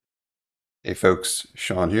Hey folks,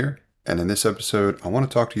 Sean here, and in this episode, I want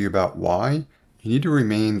to talk to you about why you need to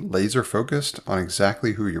remain laser focused on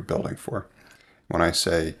exactly who you're building for. When I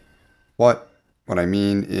say what I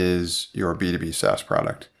mean is your B2B SaaS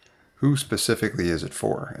product. Who specifically is it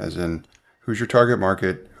for? As in, who's your target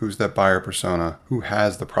market? Who's that buyer persona? Who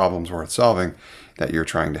has the problems worth solving that you're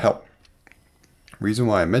trying to help? The reason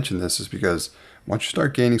why I mention this is because once you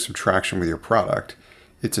start gaining some traction with your product,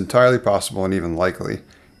 it's entirely possible and even likely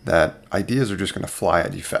that ideas are just going to fly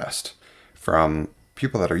at you fast from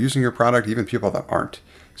people that are using your product, even people that aren't.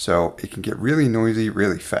 So it can get really noisy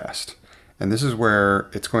really fast. And this is where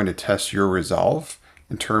it's going to test your resolve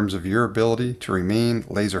in terms of your ability to remain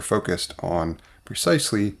laser focused on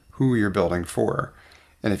precisely who you're building for.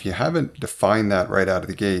 And if you haven't defined that right out of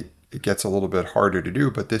the gate, it gets a little bit harder to do,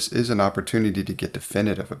 but this is an opportunity to get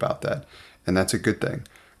definitive about that. And that's a good thing.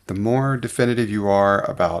 The more definitive you are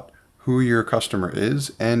about who your customer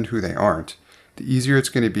is and who they aren't, the easier it's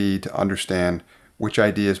going to be to understand which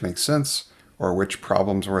ideas make sense or which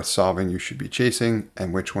problems worth solving you should be chasing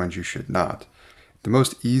and which ones you should not.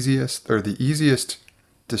 The easiest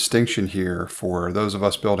distinction here for those of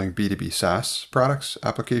us building B2B SaaS products,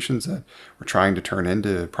 applications that we're trying to turn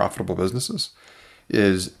into profitable businesses,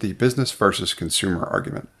 is the business versus consumer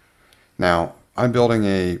argument. Now, I'm building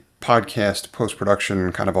a podcast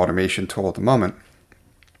post-production kind of automation tool at the moment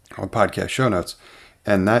called Podcast Show Notes,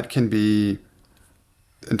 and that can be,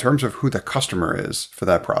 in terms of who the customer is for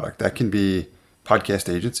that product, that can be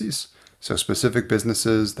podcast agencies, so specific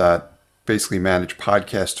businesses that basically manage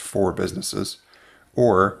podcasts for businesses,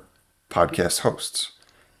 or podcast hosts.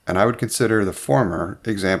 And I would consider the former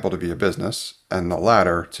example to be a business and the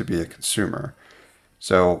latter to be a consumer.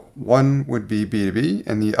 So one would be B2B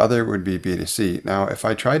and the other would be B2C. Now, if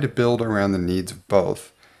I try to build around the needs of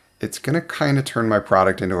both, it's going to kind of turn my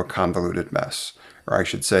product into a convoluted mess. Or I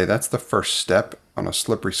should say that's the first step on a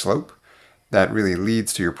slippery slope that really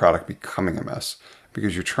leads to your product becoming a mess,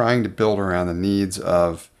 because you're trying to build around the needs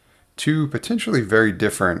of two potentially very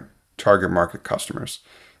different target market customers.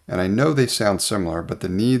 And I know they sound similar, but the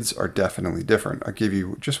needs are definitely different. I'll give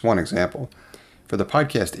you just one example. For the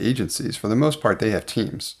podcast agencies, for the most part, they have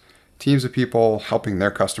teams of people helping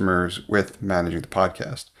their customers with managing the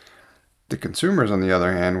podcast. The consumers, on the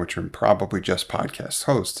other hand, which are probably just podcast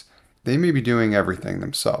hosts, they may be doing everything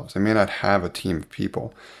themselves. They may not have a team of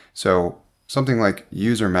people. So something like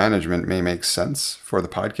user management may make sense for the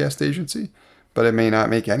podcast agency, but it may not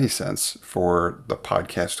make any sense for the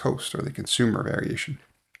podcast host or the consumer variation.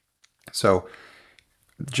 So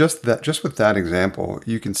just with that example,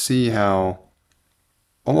 you can see how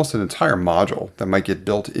almost an entire module that might get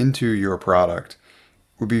built into your product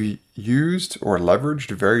would be used or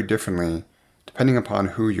leveraged very differently depending upon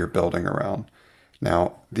who you're building around.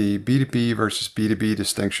 Now, the B2B versus B2B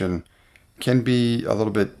distinction can be a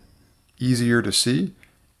little bit easier to see,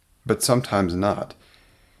 but sometimes not.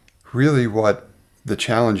 Really, what the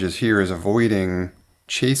challenge is here is avoiding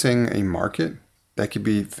chasing a market that can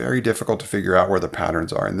be very difficult to figure out where the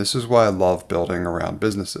patterns are. And this is why I love building around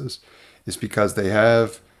businesses, is because they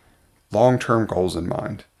have long-term goals in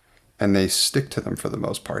mind and they stick to them for the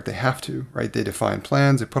most part. They have to, right? They define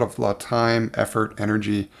plans, they put a lot of time, effort,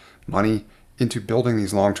 energy, money into building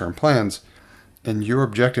these long-term plans, and your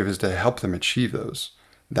objective is to help them achieve those.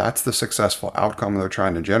 That's the successful outcome they're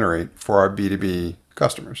trying to generate for our B2B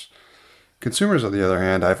customers. Consumers, on the other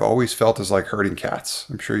hand, I've always felt is like herding cats.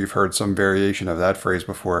 I'm sure you've heard some variation of that phrase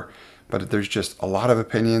before, but there's just a lot of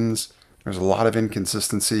opinions, there's a lot of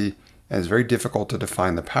inconsistency, and it's very difficult to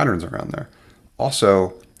define the patterns around there.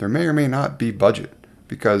 Also, there may or may not be budget,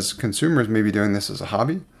 because consumers may be doing this as a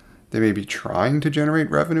hobby. They may be trying to generate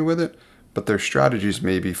revenue with it, but their strategies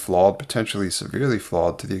may be flawed, potentially severely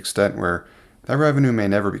flawed, to the extent where that revenue may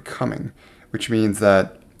never be coming, which means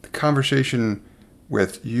that the conversation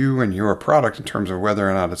with you and your product in terms of whether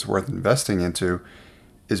or not it's worth investing into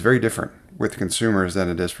is very different with consumers than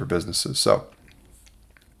it is for businesses. So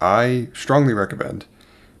I strongly recommend,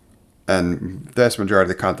 and the vast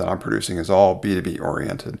majority of the content I'm producing is all B2B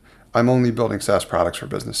oriented. I'm only building SaaS products for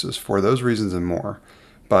businesses for those reasons and more.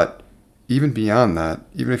 But even beyond that,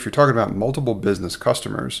 even if you're talking about multiple business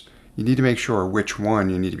customers, you need to make sure which one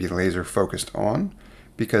you need to be laser focused on,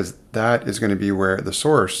 because that is going to be where the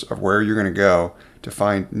source of where you're going to go to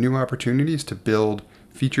find new opportunities to build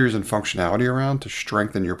features and functionality around to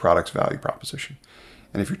strengthen your product's value proposition.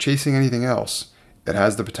 And if you're chasing anything else, it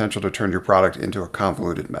has the potential to turn your product into a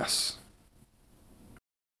convoluted mess.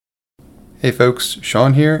 Hey folks,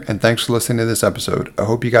 Sean here, and thanks for listening to this episode. I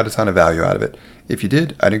hope you got a ton of value out of it. If you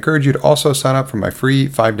did, I'd encourage you to also sign up for my free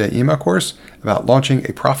 5-day email course about launching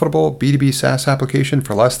a profitable B2B SaaS application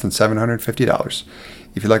for less than $750.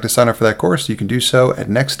 If you'd like to sign up for that course, you can do so at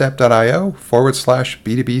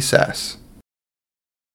nextstep.io/B2B SaaS.